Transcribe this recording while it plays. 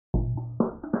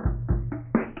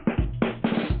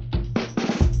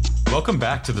Welcome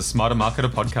back to the Smarter Marketer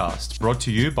podcast, brought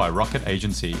to you by Rocket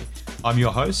Agency. I'm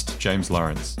your host, James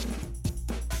Lawrence.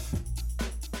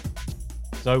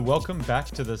 So welcome back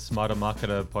to the Smarter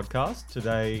Marketer podcast.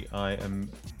 Today, I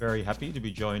am very happy to be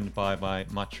joined by my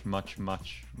much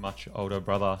older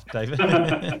brother, David.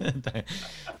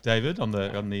 David, on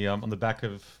the back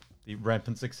of the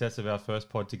rampant success of our first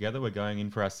pod together, we're going in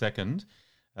for our second.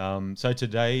 So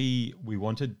today we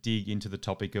want to dig into the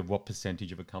topic of what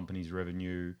percentage of a company's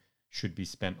revenue should be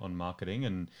spent on marketing,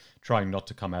 and trying not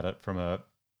to come at it from a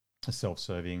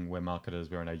self-serving, we're marketers,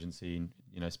 we're an agency,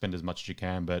 spend as much as you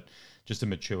can, but just a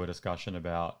mature discussion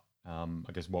about,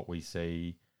 I guess, what we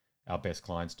see our best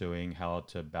clients doing, how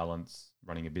to balance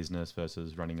running a business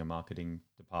versus running a marketing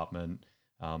department,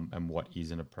 and what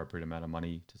is an appropriate amount of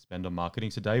money to spend on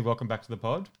marketing. So Dave, welcome back to the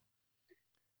pod.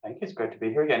 Thank you. It's great to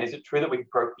be here again. Is it true that we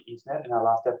broke the internet in our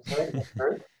last episode? Is that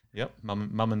true? Yep.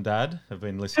 Mum and Dad have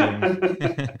been listening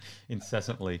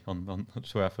incessantly on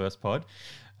to our first pod.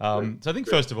 So I think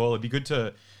first of all, it'd be good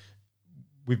to,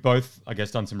 we've both, I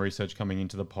guess, done some research coming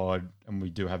into the pod, and we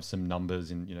do have some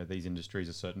numbers in, these industries,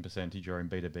 a certain percentage are in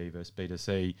B2B versus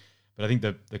B2C. But I think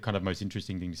the kind of most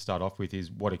interesting thing to start off with is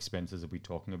what expenses are we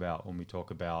talking about when we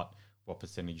talk about what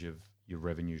percentage of your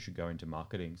revenue should go into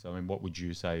marketing? So, what would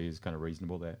you say is kind of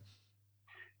reasonable there?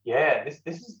 Yeah, this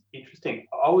is interesting.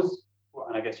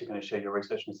 And I guess you're going to share your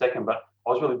research in a second, but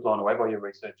I was really blown away by your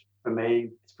research. For me,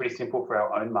 it's pretty simple for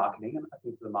our own marketing, and I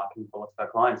think for the marketing for lots of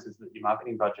our clients is that your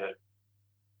marketing budget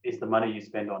is the money you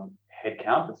spend on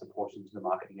headcount that's a portion to the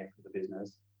marketing effort of the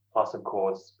business, plus, of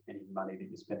course, any money that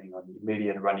you're spending on your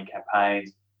media to run your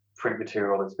campaigns, print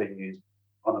material that's being used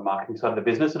on the marketing side of the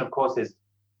business. And of course,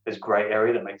 there's grey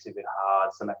area that makes it a bit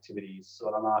hard. Some activities,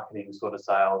 sort of marketing, sort of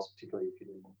sales, particularly if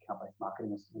you're doing account-based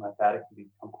marketing or something like that, it can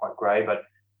become quite grey. But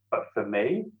for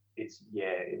me, it's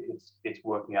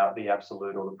working out the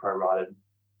absolute or the prorated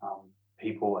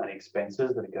people and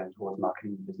expenses that are going towards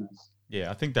marketing the business. Yeah,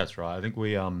 I think that's right. I think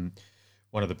we one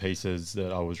of the pieces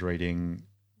that I was reading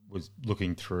was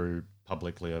looking through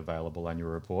publicly available annual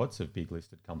reports of big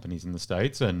listed companies in the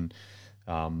States, and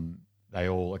they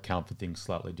all account for things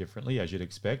slightly differently, as you'd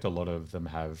expect. A lot of them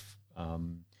have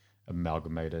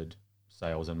amalgamated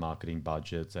sales and marketing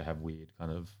budgets. They have weird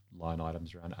kind of line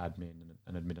items around admin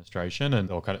and administration. And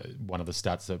one of the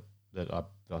stats that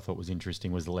I thought was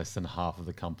interesting was less than half of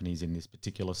the companies in this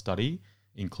particular study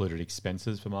included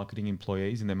expenses for marketing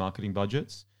employees in their marketing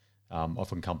budgets.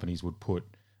 Often companies would put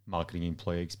marketing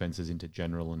employee expenses into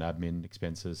general and admin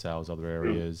expenses, sales, other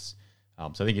areas.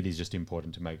 So I think it is just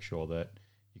important to make sure that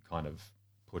you're kind of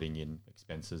putting in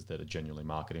expenses that are genuinely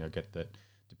marketing. I get that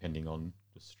depending on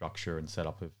the structure and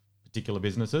setup of particular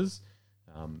businesses,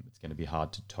 it's going to be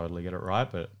hard to totally get it right.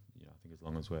 But I think as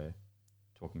long as we're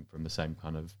talking from the same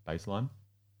kind of baseline.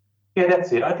 Yeah,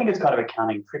 that's it. I think it's kind of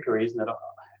accounting trickery, isn't it?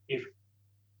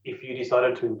 If you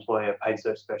decided to employ a paid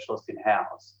search specialist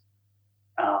in-house,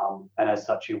 and as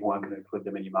such you weren't going to include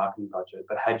them in your marketing budget,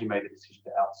 but had you made the decision to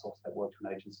outsource that work to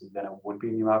an agency, then it would be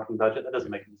in your marketing budget. That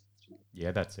doesn't make any sense to me.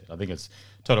 Yeah, that's it. I think it's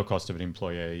total cost of an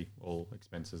employee, all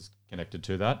expenses connected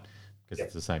to that, because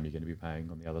It's the same you're going to be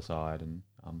paying on the other side, and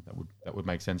that would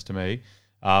make sense to me.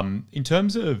 In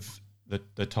terms of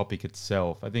the topic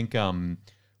itself, I think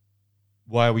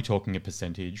why are we talking a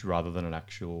percentage rather than an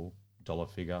actual dollar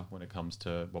figure when it comes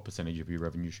to what percentage of your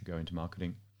revenue should go into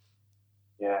marketing?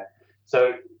 Yeah.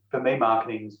 So for me,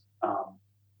 marketing's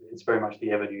it's very much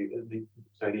the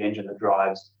engine that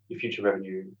drives your future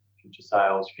revenue, future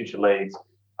sales, future leads.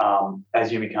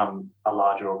 As you become a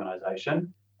larger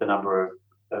organisation, the number of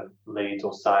leads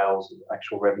or sales,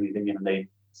 actual revenue that you're going to need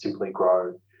simply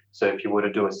grow. So if you were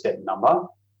to do a set number,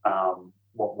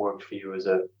 what worked for you as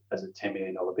a $10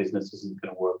 million business isn't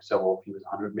going to work so well for you as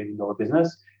a $100 million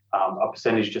business. A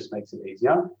percentage just makes it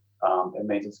easier. It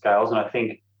means it scales. And I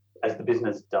think as the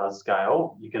business does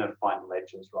scale, you're going to find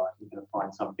ledgers, right? You're going to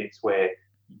find some bits where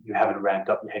you haven't ramped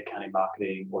up your headcount in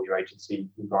marketing or your agency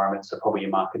environment. So probably your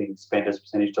marketing spend as a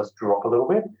percentage does drop a little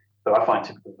bit. But I find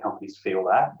typically companies feel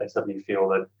that. They suddenly feel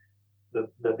that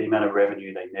the amount of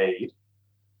revenue they need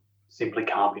simply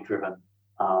can't be driven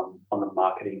on the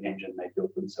marketing engine they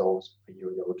built themselves a year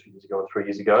ago or 2 years ago or 3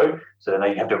 years ago. So then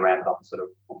they have to ramp it up and sort of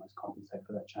almost compensate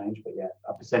for that change. But yeah,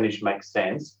 a percentage makes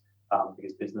sense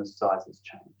because business sizes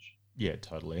change. Yeah,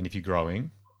 totally. And if you're growing,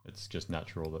 it's just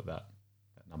natural that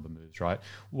number moves, right?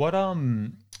 What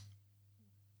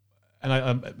and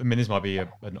I mean, this might be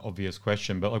an obvious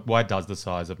question, but why does the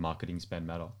size of marketing spend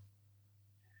matter?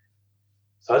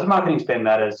 Size of marketing spend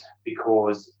matters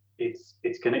because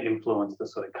it's going to influence the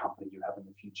sort of company you have in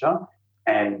the future,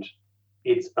 and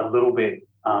it's a little bit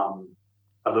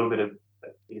of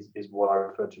is what I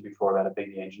referred to before about it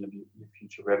being the engine of your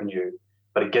future revenue.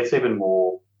 But it gets even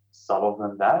more subtle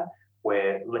than that,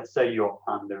 where let's say you're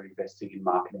under investing in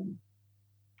marketing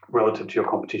relative to your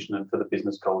competition and for the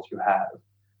business goals you have,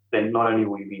 then not only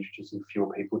will you be introducing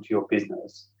fewer people to your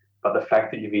business, but the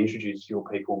fact that you've introduced fewer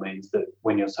people means that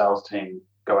when your sales team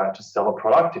go out to sell a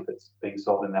product, if it's being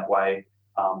sold in that way,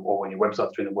 or when your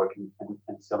website's doing the work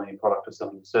and selling a product or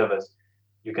selling a service,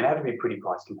 you're going to have to be pretty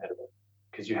price competitive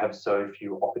because you have so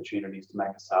few opportunities to make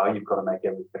a sale. You've got to make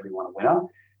everyone a winner.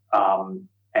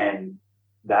 And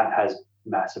that has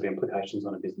massive implications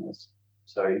on a business.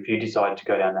 So if you decide to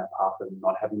go down that path of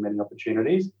not having many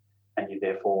opportunities and you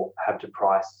therefore have to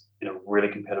price in a really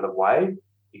competitive way,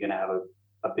 you're going to have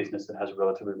a business that has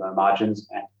relatively low margins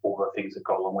and all the things that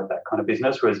go along with that kind of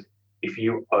business. Whereas if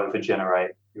you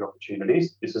over-generate your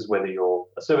opportunities, this is whether you're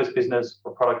a service business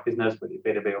or product business, whether you're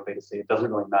B2B or B2C, it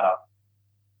doesn't really matter.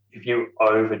 If you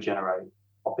over-generate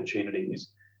opportunities,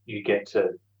 you get to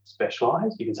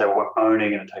specialize. You can say, well, we're only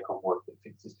going to take on work that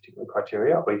fits this particular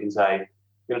criteria. Or you can say,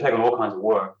 we're going to take on all kinds of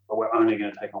work, but we're only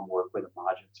going to take on work where the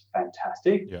margin's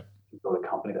fantastic. Yeah. You've got a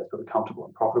company that's really comfortable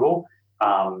and profitable.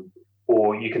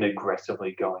 Or you can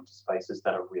aggressively go into spaces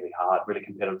that are really hard, really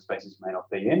competitive spaces you may not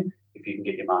be in. If you can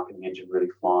get your marketing engine really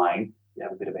flying, you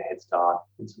have a bit of a head start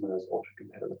in some of those ultra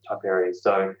competitive type areas.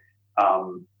 So,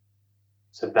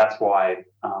 that's why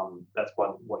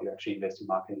what you actually invest in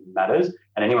marketing matters.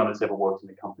 And anyone that's ever worked in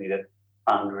a company that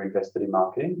underinvested in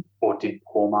marketing or did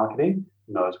poor marketing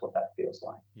knows what that feels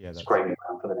like. Yeah, scraping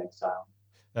around for the next sale.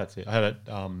 That's it. I had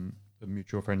a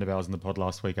mutual friend of ours in the pod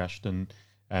last week, Ashton,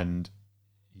 and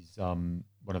he's one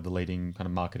of the leading kind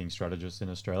of marketing strategists in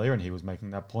Australia, and he was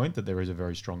making that point that there is a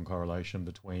very strong correlation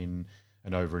between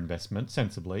an overinvestment,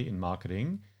 sensibly, in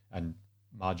marketing and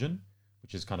margin,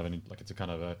 which is kind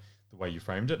of the way you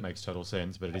framed it makes total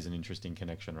sense, but it is an interesting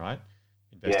connection, right?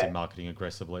 Invest in marketing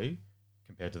aggressively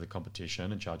compared to the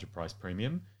competition and charge a price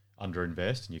premium,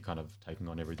 underinvest, and you're kind of taking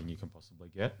on everything you can possibly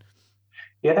get.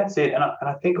 Yeah, that's it. And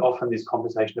I think often this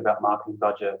conversation about marketing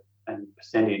budget and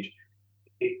percentage,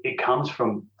 it comes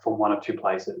from one of two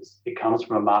places. It comes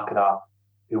from a marketer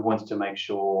who wants to make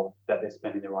sure that they're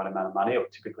spending the right amount of money, or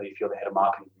typically if you're the head of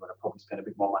marketing, you want to probably spend a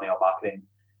bit more money on marketing.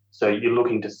 So you're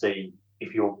looking to see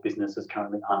if your business is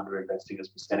currently underinvesting as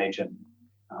a percentage, and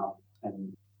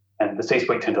the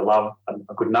C-suite tend to love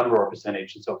a good number or a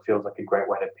percentage, and so it feels like a great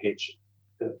way to pitch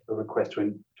the request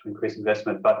to increase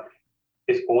investment. But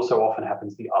it also often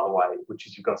happens the other way, which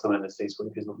is you've got someone in the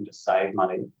C-suite who's looking to save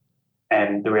money.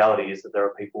 And the reality is that there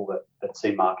are people that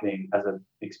see marketing as an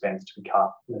expense to be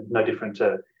cut, no different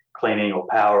to cleaning or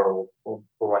power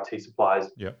or IT supplies.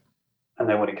 Yep. And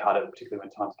they want to cut it, particularly when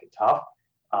times get tough.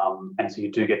 And so you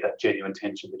do get that genuine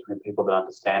tension between people that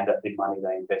understand that the money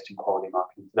they invest in quality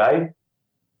marketing today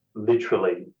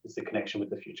literally is the connection with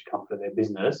the future comfort of their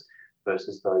business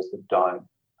versus those that don't.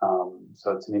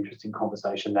 So it's an interesting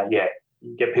conversation that,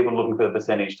 you get people looking for the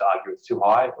percentage to argue it's too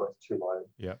high or it's too low.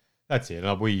 Yeah, that's it.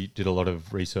 We did a lot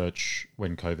of research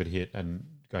when COVID hit and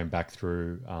going back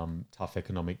through tough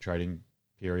economic trading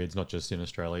periods, not just in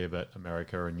Australia, but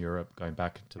America and Europe, going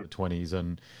back to the 20s.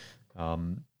 And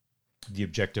the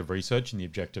objective research and the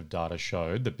objective data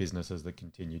showed that businesses that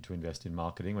continued to invest in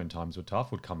marketing when times were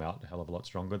tough would come out a hell of a lot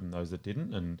stronger than those that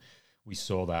didn't. And we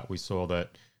saw that. We saw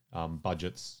that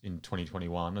budgets in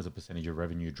 2021 as a percentage of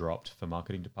revenue dropped for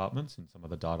marketing departments, and some of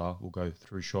the data we'll go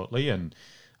through shortly. And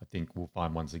I think we'll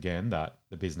find once again that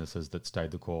the businesses that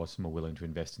stayed the course and were willing to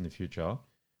invest in the future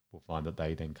will find that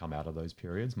they then come out of those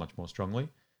periods much more strongly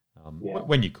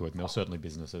when you could. And there were certainly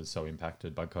businesses so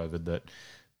impacted by COVID that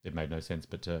it made no sense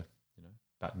but to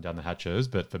batten down the hatches.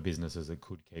 But for businesses that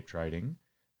could keep trading,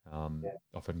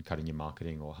 often cutting your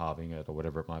marketing or halving it or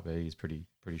whatever it might be is pretty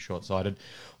short-sighted.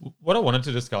 What I wanted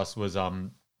to discuss was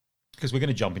because we're going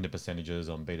to jump into percentages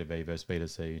on B2B versus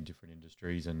B2C in different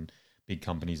industries and big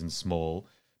companies and small,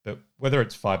 but whether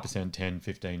it's 5%, 10,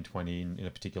 15, 20 in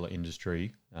a particular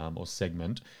industry or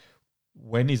segment,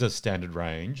 when is a standard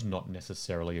range not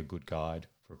necessarily a good guide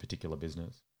for a particular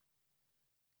business?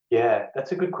 Yeah,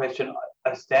 that's a good question.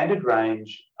 A standard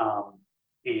range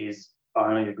is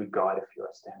only a good guide if you're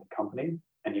a standard company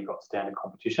and you've got standard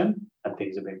competition and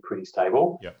things have been pretty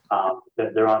stable. Yep.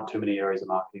 There aren't too many areas of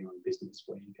marketing or business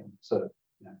where you can sort of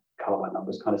color by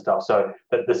numbers kind of stuff. So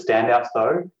the standouts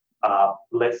though,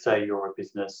 let's say you're a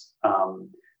business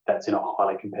that's in a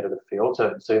highly competitive field.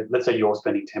 So let's say you're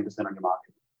spending 10% on your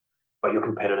marketing, but your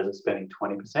competitors are spending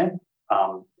 20%.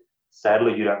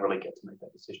 Sadly, you don't really get to make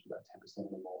that decision about 10%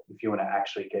 anymore. If you want to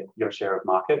actually get your share of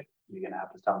market, you're going to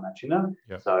have to start matching them.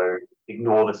 Yep. So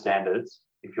ignore the standards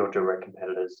if your direct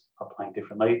competitors are playing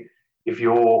differently. if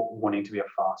you're wanting to be a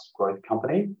fast growth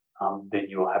company, then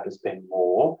you will have to spend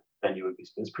more than you would be.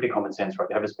 It's pretty common sense, right?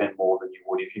 You have to spend more than you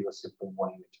would if you were simply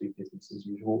wanting it to be business as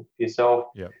usual for yourself.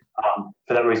 Yeah.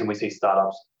 For that reason, we see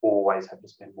startups always have to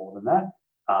spend more than that.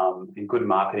 And good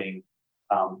marketing,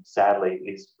 sadly,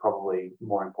 is probably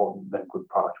more important than good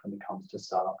product when it comes to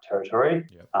startup territory.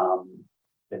 Yeah.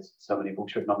 There's so many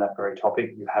books written on that very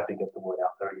topic. You have to get the word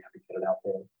out there and you have to get it out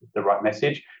there with the right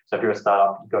message. So if you're a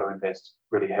startup, you've got to invest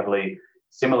really heavily.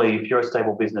 Similarly, if you're a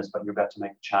stable business but you're about to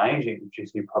make a change, you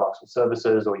introduce new products or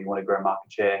services, or you want to grow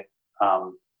market share,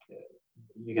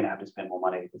 you're going to have to spend more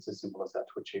money. It's as simple as that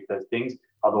to achieve those things.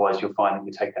 Otherwise, you'll find that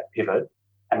you take that pivot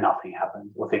and nothing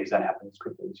happens, or things don't happen as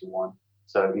quickly as you want.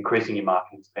 So increasing your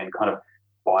marketing spend kind of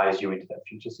buys you into that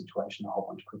future situation a whole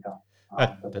bunch quicker.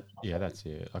 That's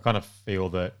it. I kind of feel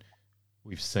that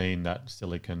we've seen that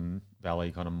Silicon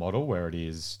Valley kind of model where it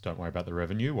is, don't worry about the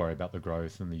revenue, worry about the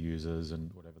growth and the users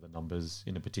and whatever the numbers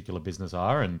in a particular business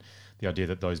are. And the idea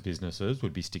that those businesses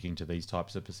would be sticking to these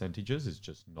types of percentages is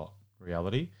just not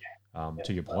reality.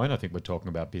 To your point, I think we're talking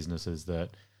about businesses that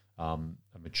are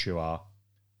mature,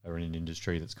 are in an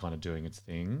industry that's kind of doing its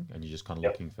thing, and you're just kind of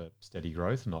looking for steady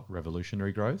growth, not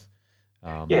revolutionary growth.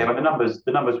 But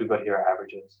the numbers we've got here are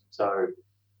averages. So,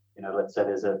 let's say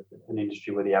there's an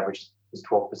industry where the average is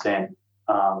 12%.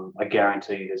 I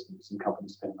guarantee there's going to be some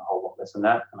companies spending a whole lot less than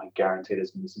that, and I guarantee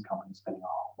there's going to be some companies spending a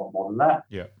whole lot more than that.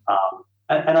 Yeah.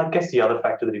 And I guess the other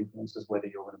factor that influences whether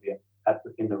you're going to be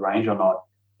in the range or not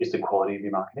is the quality of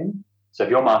your marketing. So if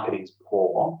your marketing is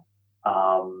poor,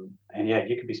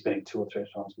 you could be spending 2 or 3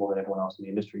 times more than everyone else in the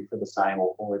industry for the same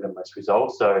or even less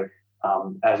results. So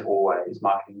as always,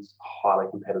 marketing is highly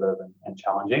competitive and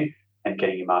challenging, and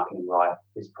getting your marketing right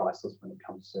is priceless when it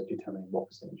comes to determining what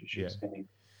percentage you should be spending.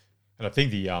 And I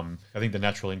think the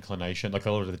natural inclination, like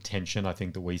a lot of the tension I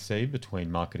think that we see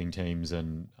between marketing teams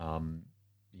and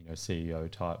CEO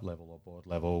type level or board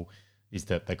level is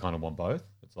that they kind of want both.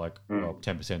 It's like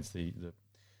 10% is the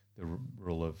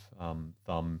rule of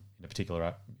thumb in a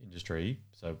particular industry.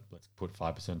 So let's put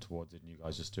 5% towards it, and you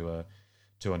guys just do a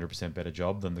 200% better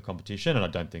job than the competition. And I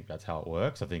don't think that's how it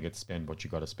works. I think it's spend what you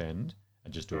got to spend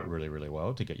and just do it really, really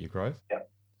well to get your growth. Yeah,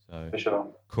 so for sure.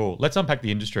 Cool. Let's unpack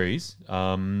the industries.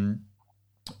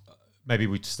 Maybe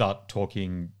we start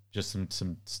talking just some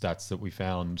stats that we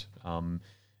found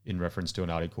in reference to an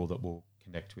article that we'll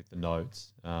connect with the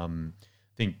notes. I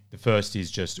think the first is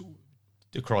just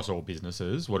across all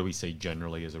businesses, what do we see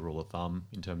generally as a rule of thumb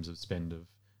in terms of spend of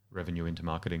revenue into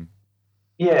marketing?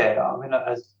 Yeah, I mean,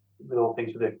 as with all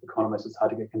things with economists, it's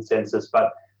hard to get consensus,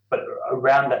 but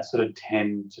around that sort of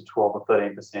 10 to 12 or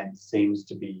 13% seems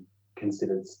to be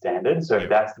considered standard. So if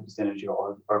that's the percentage of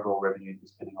your overall revenue you're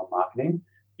spending on marketing,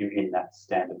 you're in that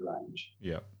standard range.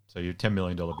 Yeah. So you're a $10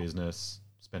 million business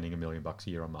spending $1 million a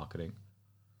year on marketing.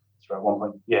 That's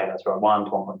right. That's right. 1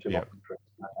 to 1.2. Yeah.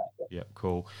 Yeah.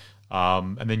 Cool.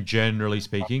 And then generally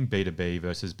speaking, B2B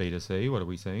versus B2C, what are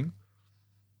we seeing?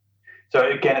 So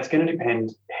again, it's going to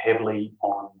depend heavily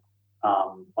on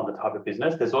the type of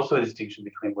business. There's also a distinction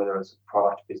between whether it's a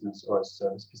product business or a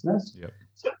service business. Yep.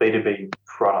 So B2B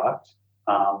product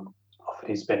often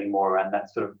is spending more around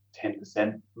that sort of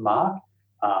 10% mark,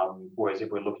 whereas if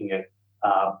we're looking at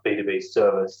B2B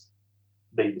service,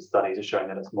 the studies are showing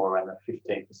that it's more around the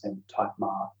 15% type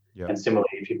mark. Yep. And similarly,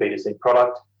 if you're B2C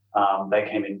product, they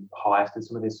came in highest in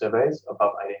some of these surveys,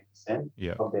 above 18%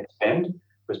 of their spend,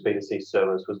 whereas B2C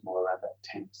service was more around that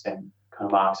 10% kind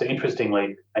of mark. So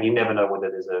interestingly, and you never know whether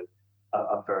there's a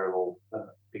variable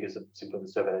because of simply the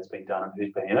survey that's been done and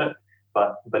who's been in it,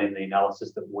 but in the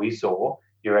analysis that we saw,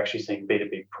 you're actually seeing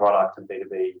B2B product and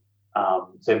B2B,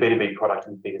 so B2B product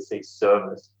and B2C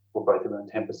service were both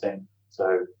around 10%.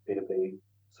 So B2B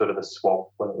sort of a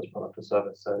swap, whether it was product or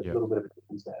service. So a little bit of a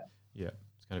difference there. Yeah,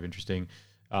 it's kind of interesting.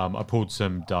 I pulled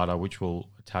some data which we'll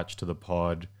attach to the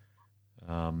pod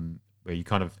where you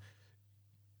kind of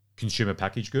consumer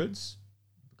packaged goods,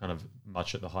 kind of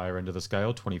much at the higher end of the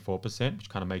scale, 24%, which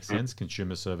kind of makes sense.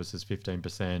 Consumer services,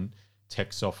 15%,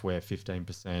 tech software,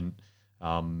 15%.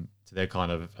 So they're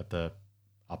kind of at the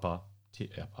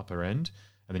upper end.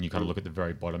 And then you kind of look at the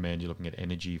very bottom end, you're looking at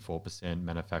energy, 4%,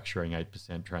 manufacturing,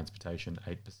 8%, transportation,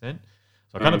 8%.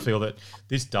 So I kind of feel that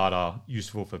this data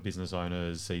useful for business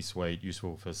owners, C-suite,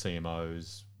 useful for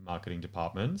CMOs, marketing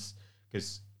departments,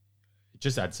 because it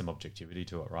just adds some objectivity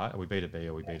to it, right? Are we B2B?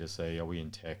 Are we B2C? Are we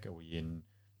in tech? Are we in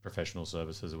professional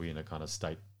services? Are we in a kind of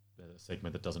state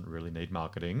segment that doesn't really need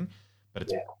marketing? But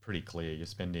it's pretty clear. You're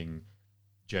spending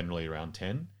generally around 10,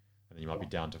 and then you might be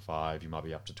down to 5, you might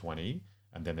be up to 20,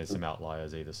 and then there's some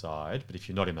outliers either side. But if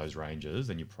you're not in those ranges,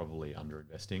 then you're probably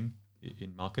underinvesting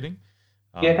in marketing.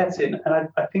 Yeah, that's it. And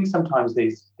I think sometimes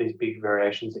these big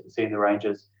variations that you see in the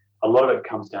ranges, a lot of it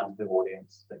comes down to the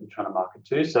audience that you're trying to market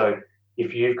to. So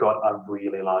if you've got a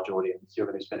really large audience, you're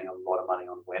going to be spending a lot of money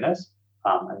on awareness,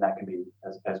 and that can be,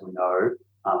 as we know,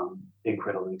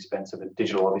 incredibly expensive. And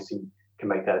digital obviously can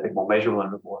make that a bit more measurable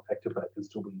and a bit more effective, but it can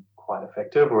still be quite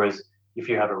effective. Whereas if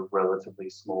you have a relatively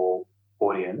small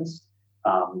audience,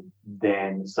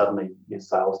 then suddenly your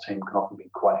sales team can often be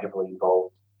quite heavily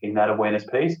involved in that awareness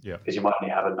piece, because you might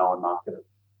only have a known market of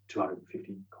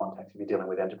 250 contacts. If you're dealing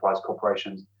with enterprise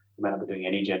corporations, you may not be doing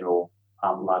any general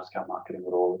large-scale marketing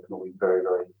at all. It can all be very,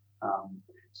 very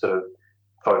sort of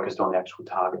focused on the actual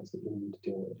targets that you need to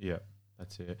deal with. Yeah,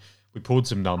 that's it. We pulled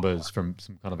some numbers from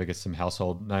some kind of, I guess, some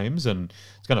household names, and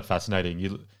it's kind of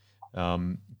fascinating.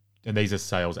 And these are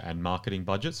sales and marketing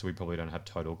budgets, so we probably don't have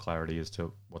total clarity as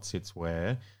to what sits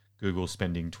where. Google's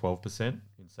spending 12%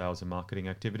 in sales and marketing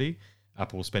activity.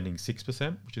 Apple's spending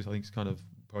 6%, which is, I think, is kind of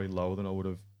probably lower than I would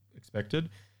have expected.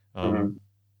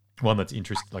 One that's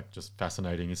just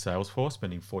fascinating is Salesforce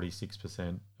spending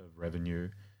 46% of revenue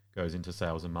goes into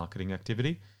sales and marketing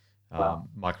activity. Wow.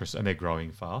 Microsoft, and they're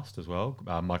growing fast as well.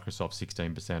 Microsoft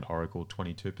 16%, Oracle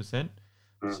 22%.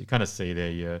 So you kind of see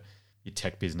there your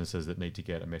tech businesses that need to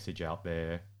get a message out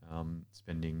there,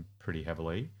 spending pretty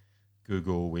heavily.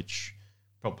 Google, which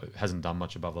probably hasn't done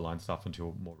much above the line stuff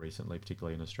until more recently,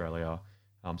 particularly in Australia,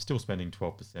 still spending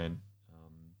 12%,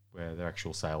 where their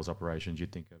actual sales operations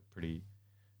you'd think are pretty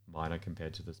minor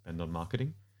compared to the spend on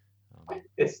marketing.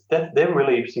 They're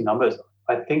really interesting numbers.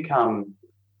 I think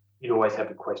you'd always have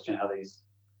to question how these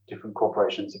different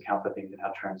corporations account for things and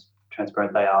how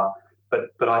transparent they are.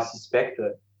 But I suspect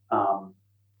that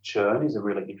churn is a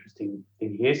really interesting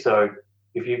thing here. So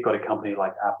if you've got a company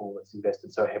like Apple that's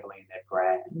invested so heavily in their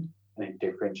brand and in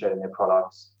differentiating their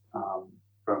products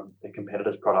from their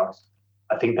competitors' products,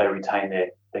 I think they retain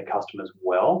their customers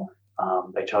well.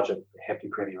 They charge a hefty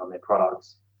premium on their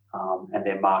products, and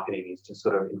their marketing is to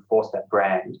sort of enforce that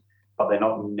brand, but they're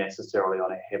not necessarily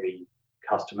on a heavy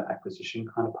customer acquisition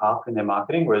kind of path in their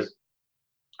marketing, whereas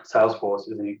Salesforce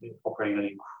is operating in an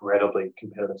incredibly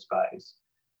competitive space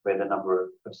where the number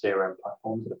of CRM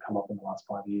platforms that have come up in the last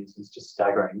 5 years is just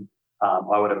staggering.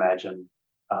 I would imagine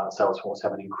Salesforce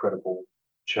have an incredible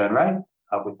churn rate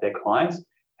with their clients,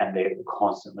 and they're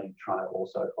constantly trying to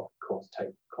also, of course, take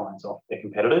clients off their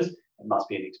competitors. It must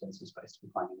be an expensive space to be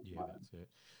playing in. Yeah, that's it.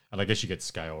 And I guess you get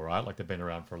scale, right? Like they've been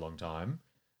around for a long time,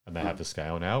 and they have the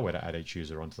scale now where to add each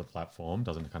user onto the platform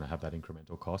doesn't kind of have that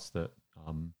incremental cost that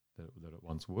it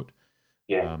once would.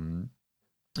 Yeah.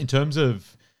 In terms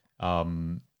of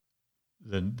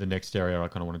the next area I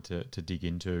kind of wanted to dig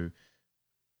into,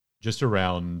 just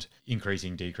around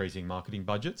increasing, decreasing marketing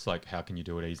budgets, like how can you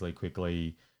do it easily,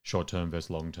 quickly, short term versus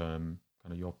long term,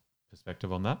 kind of your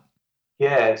perspective on that?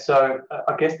 Yeah, so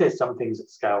I guess there's some things that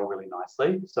scale really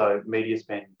nicely. So media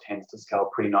spend tends to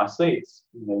scale pretty nicely. It's,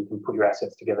 you can put your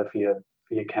assets together for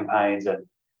your campaigns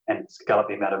and scale up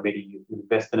the amount of media you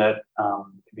invest in it. It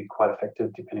can be quite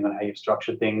effective depending on how you've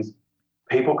structured things.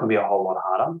 People can be a whole lot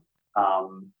harder.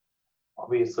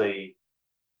 Obviously,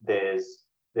 there's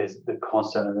the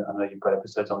constant, and I know you've got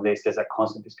episodes on this, there's that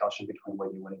constant discussion between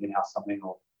whether you want to in-house something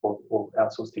or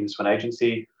outsource things to an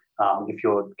agency. If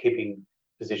you're keeping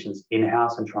positions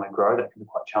in-house and trying to grow, that can be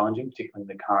quite challenging, particularly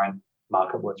in the current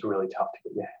market where it's really tough to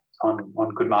get your hands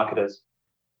on good marketers.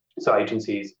 So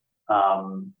agencies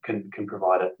can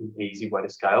provide an easy way to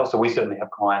scale. So we certainly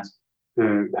have clients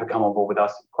who have come on board with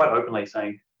us quite openly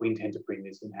saying, we intend to bring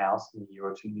this in-house in a year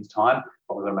or 2 years' time,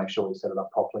 but we're going to make sure we set it up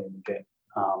properly and get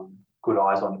good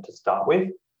eyes on it to start with.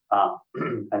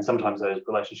 And sometimes those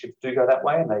relationships do go that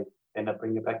way and they end up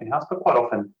bringing it back in-house, but quite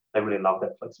often they really love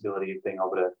that flexibility of being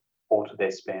able to alter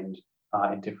their spend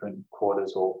in different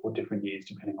quarters or different years,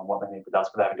 depending on what they need with us,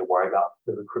 without having to worry about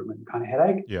the recruitment kind of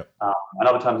headache. Yeah. And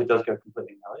other times it does go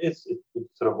completely it's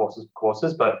sort of horses for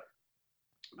courses, but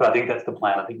I think that's the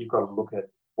plan. I think you've got to look at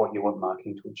what you want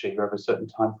marketing to achieve over a certain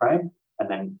time frame, and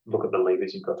then look at the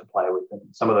levers you've got to play with. And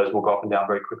some of those will go up and down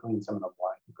very quickly, and some of them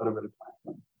won't. You've got to really plan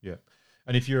for them. Yeah.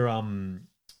 And if you're an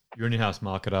in-house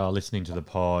marketer listening to the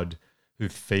pod who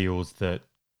feels that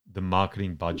the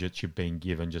marketing budgets you're being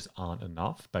given just aren't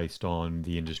enough based on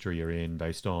the industry you're in,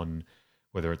 based on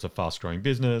whether it's a fast-growing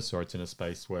business or it's in a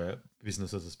space where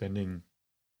businesses are spending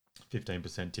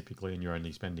 15% typically and you're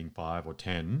only spending 5 or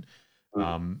 10,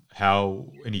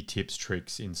 how any tips,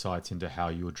 tricks, insights into how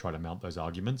you would try to mount those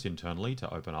arguments internally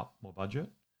to open up more budget?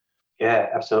 Yeah,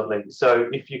 absolutely. So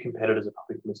if your competitors are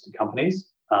publicly listed companies,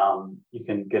 you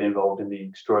can get involved in the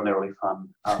extraordinarily fun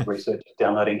research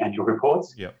downloading annual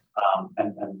reports. Yep.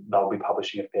 And they'll be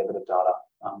publishing a fair bit of data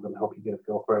that'll help you get a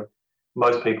feel for it.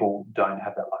 most people don't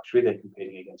have that luxury. They're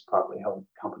competing against privately held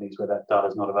companies where that data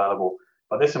is not available.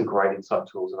 But there's some great insight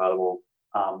tools available.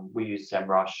 We use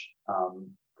SEMrush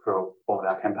for all of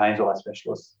our campaigns. All our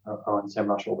specialists are on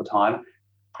SEMrush all the time,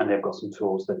 and they've got some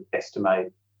tools that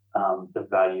estimate the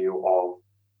value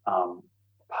of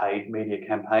paid media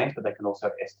campaigns, but they can also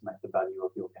estimate the value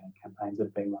of the organic campaigns that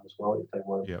are being run as well if they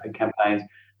were paid campaigns.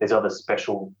 There's other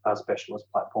specialist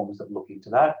platforms that look into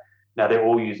that. Now, they're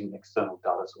all using external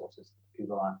data sources.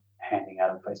 People aren't handing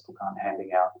out, and Facebook aren't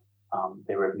handing out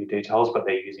their revenue details, but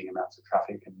they're using amounts of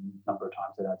traffic and number of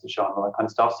times that ads are shown, all that kind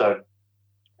of stuff. So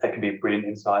that can be a brilliant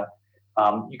insight.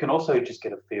 You can also just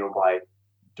get a feel by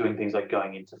doing things like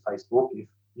going into Facebook if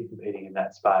you're competing in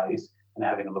that space and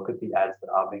having a look at the ads that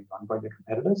are being run by your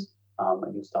competitors,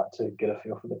 and you'll start to get a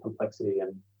feel for the complexity.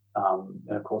 And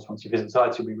of course, once you visit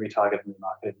sites, you'll be retargeted and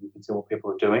remarketed, and you can see what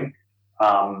people are doing.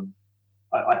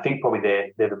 I think probably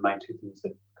they're the main two things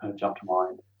that kind of jump to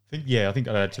mind. I think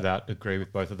I'd add to that, agree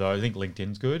with both of those. I think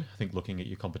LinkedIn's good. I think looking at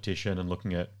your competition and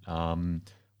looking at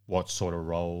what sort of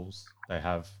roles they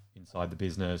have inside the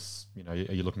business. Are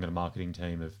you looking at a marketing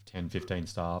team of 10, 15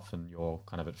 staff and you're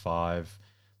kind of at 5,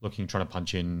 trying to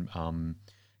punch in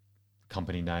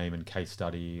company name and case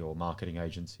study or marketing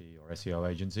agency or SEO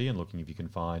agency and looking if you can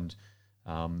find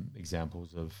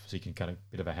examples of, so you can kind of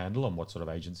bit of a handle on what sort of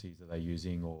agencies are they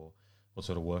using or what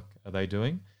sort of work are they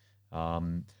doing. I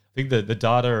think the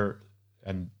data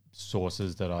and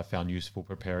sources that I found useful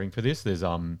preparing for this, there's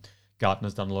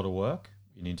Gartner's done a lot of work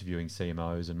in interviewing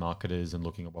CMOs and marketers and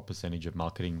looking at what percentage of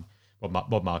marketing,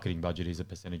 what marketing budget is a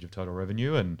percentage of total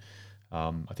revenue. And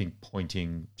I think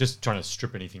just trying to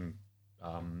strip anything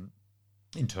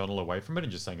internal away from it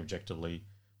and just saying objectively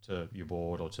to your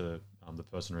board or to the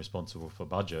person responsible for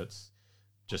budgets,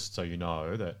 just so you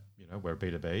know that, we're a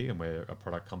B2B and we're a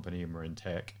product company and we're in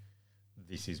tech,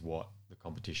 this is what the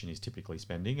competition is typically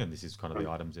spending and this is kind of the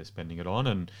items they're spending it on.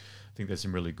 And I think there's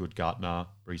some really good Gartner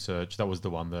research. That was the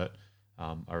one that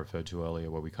I referred to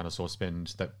earlier where we kind of saw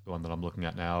spend, that the one that I'm looking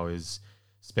at now is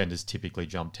spend has typically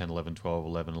jumped 10, 11, 12,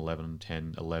 11, 11,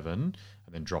 10, 11, and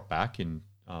then dropped back in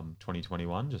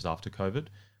 2021 just after COVID,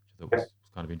 which I thought was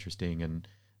kind of interesting. And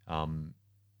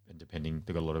depending,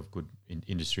 they've got a lot of good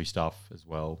industry stuff as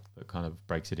well that kind of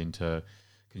breaks it into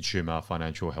consumer,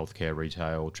 financial, healthcare,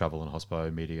 retail, travel and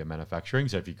hospo, media, manufacturing.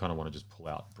 So if you kind of want to just pull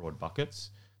out broad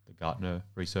buckets, the Gartner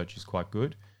research is quite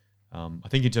good. I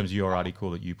think in terms of your article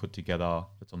that you put together,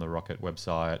 that's on the Rocket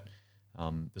website,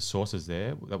 the sources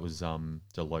there, that was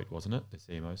Deloitte, wasn't it? The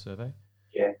CMO survey?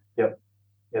 Yeah,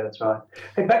 that's right.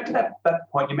 Hey, back to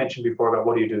that point you mentioned before about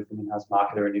what do you do if you're an in-house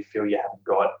marketer and you feel you haven't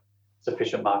got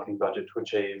sufficient marketing budget to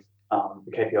achieve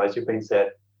the KPIs you've been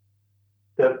set.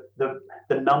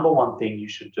 The number one thing you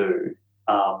should do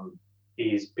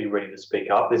is be ready to speak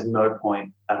up. There's no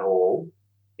point at all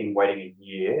in waiting a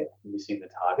year, missing the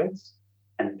targets,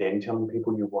 and then telling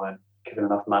people you weren't given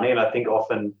enough money. And I think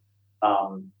often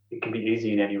it can be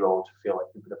easy in any role to feel like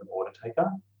you're a bit of an order taker,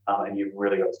 and you've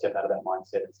really got to step out of that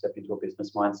mindset and step into a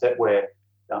business mindset where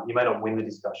you may not win the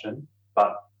discussion,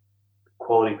 but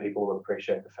quality people will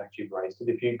appreciate the fact you've raised it.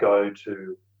 If you go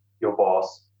to your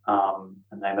boss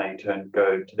and they may in turn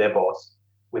go to their boss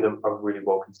with a really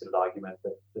well-considered argument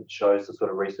that shows the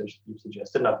sort of research that you've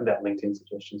suggested, and I think that LinkedIn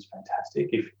suggestion is fantastic.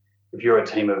 If you're a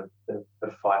team of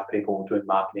 5 people doing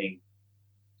marketing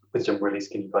with some really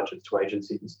skinny budgets to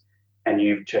agencies, and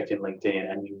you've checked in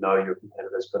LinkedIn and you know your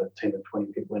competitor's got a team of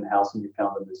 20 people in-house and you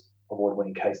found them as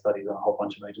award-winning case studies on a whole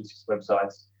bunch of agencies'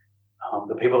 websites,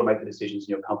 the people that make the decisions in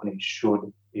your company should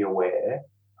be aware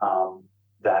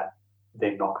that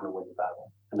they're not going to win the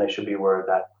battle, and they should be aware of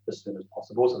that as soon as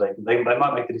possible. So they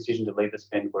might make the decision to leave the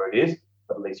spend where it is,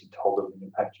 but at least you've told them the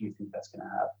impact you think that's going to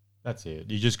have. That's it.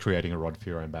 You're just creating a rod for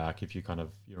your own back. If you're an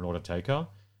order taker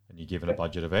and you're given a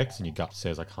budget of X and your gut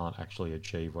says I can't actually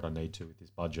achieve what I need to with this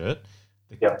budget,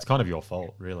 it's kind of your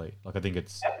fault, really. Like I think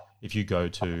it's if you go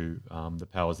to the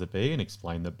powers that be and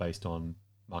explain that based on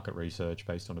market research,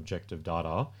 based on objective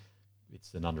data,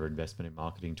 it's an underinvestment in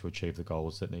marketing to achieve the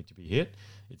goals that need to be hit.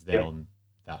 It's then on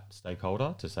that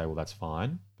stakeholder to say, well, that's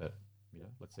fine, but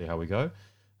let's see how we go.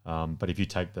 But if you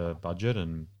take the budget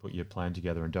and put your plan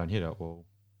together and don't hit it, well,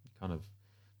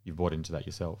 you've bought into that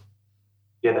yourself.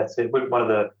 Yeah, that's it. One of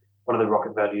the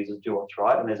Rocket values is do what's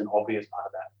right, and there's an obvious part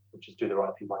of that, which is do the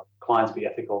right thing by clients, be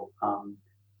ethical.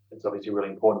 It's obviously really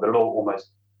important, but it all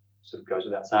almost sort of goes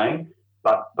without saying.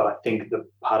 But I think the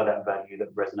part of that value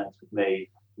that resonates with me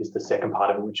is the second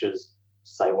part of it, which is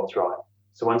say what's right.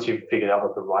 So once you've figured out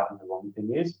what the right and the wrong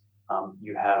thing is,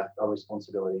 you have a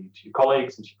responsibility to your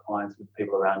colleagues and to your clients and the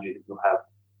people around you that you'll have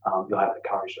the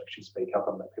courage to actually speak up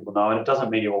and let people know. And it doesn't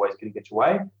mean you're always going to get your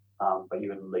way, but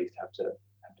you at least have to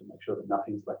make sure that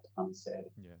nothing's left unsaid.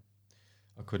 Yeah,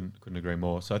 I couldn't agree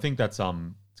more. So I think that's it's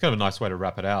kind of a nice way to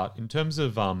wrap it out. In terms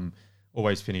of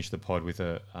always finish the pod with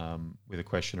a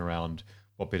question around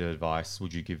what bit of advice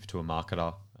would you give to a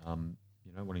marketer,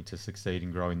 wanting to succeed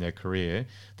and grow in their career. I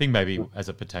think maybe as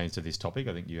it pertains to this topic,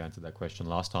 I think you answered that question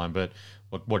last time, but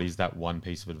what is that one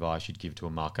piece of advice you'd give to a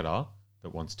marketer that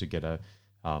wants to get that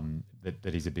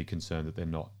is a big concern that they're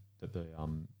not, that the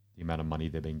amount of money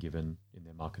they're being given in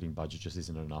their marketing budget just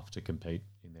isn't enough to compete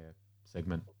in their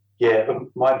segment? Yeah,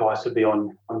 my advice would be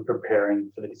on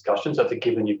preparing for the discussion. So it's a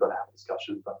given you've got to have a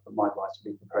discussion, but my advice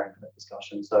would be preparing for that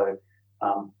discussion. So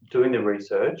doing the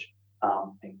research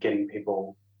and getting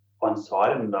people on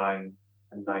site and knowing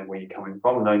where you're coming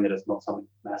from, knowing that it's not some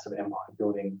massive empire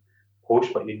building push,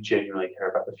 but you genuinely care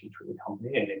about the future of the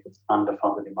company. And if it's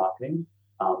underfunded in marketing,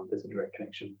 there's a direct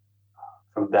connection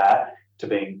from that to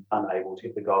being unable to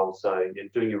hit the goals. So you're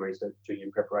doing your research, doing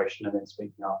your preparation, and then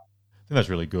speaking up. I think that's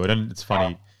really good. And it's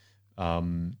funny,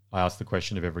 I asked the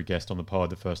question of every guest on the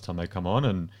pod the first time they come on,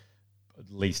 and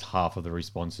at least half of the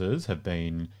responses have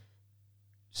been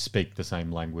speak the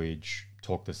same language,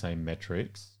 talk the same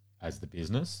metrics as the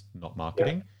business, not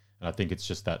marketing. Yeah. And I think it's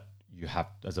just that you have,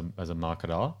 as a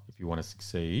marketer, if you want to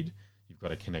succeed, you've got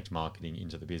to connect marketing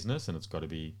into the business, and it's got to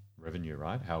be revenue,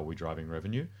 right? How are we driving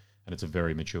revenue? And it's a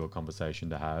very mature conversation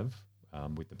to have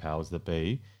with the powers that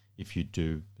be. If you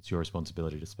do, it's your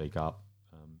responsibility to speak up,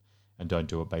 and don't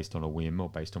do it based on a whim or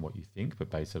based on what you think,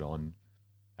 but base it on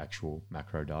actual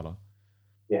macro data.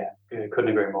 Yeah, couldn't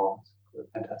agree more.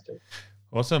 Fantastic.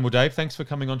 Awesome. Well, Dave, thanks for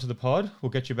coming onto the pod.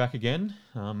 We'll get you back again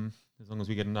as long as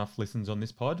we get enough listens on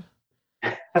this pod.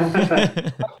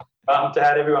 To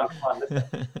add everyone, come on, listen.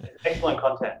 Excellent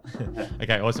content.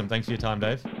 Okay, awesome. Thanks for your time,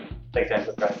 Dave. Thanks,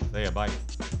 Andrew. Great. See ya. Bye.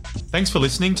 Thanks for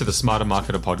listening to the Smarter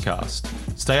Marketer podcast.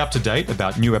 Stay up to date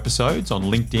about new episodes on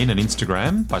LinkedIn and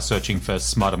Instagram by searching for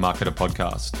Smarter Marketer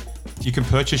podcast. You can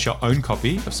purchase your own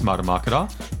copy of Smarter Marketer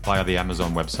via the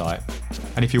Amazon website.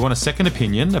 And if you want a second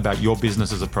opinion about your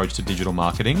business's approach to digital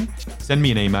marketing, send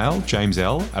me an email,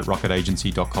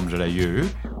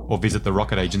 jamesl@rocketagency.com.au, or visit the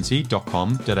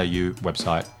rocketagency.com.au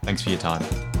website. Thanks for your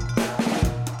time.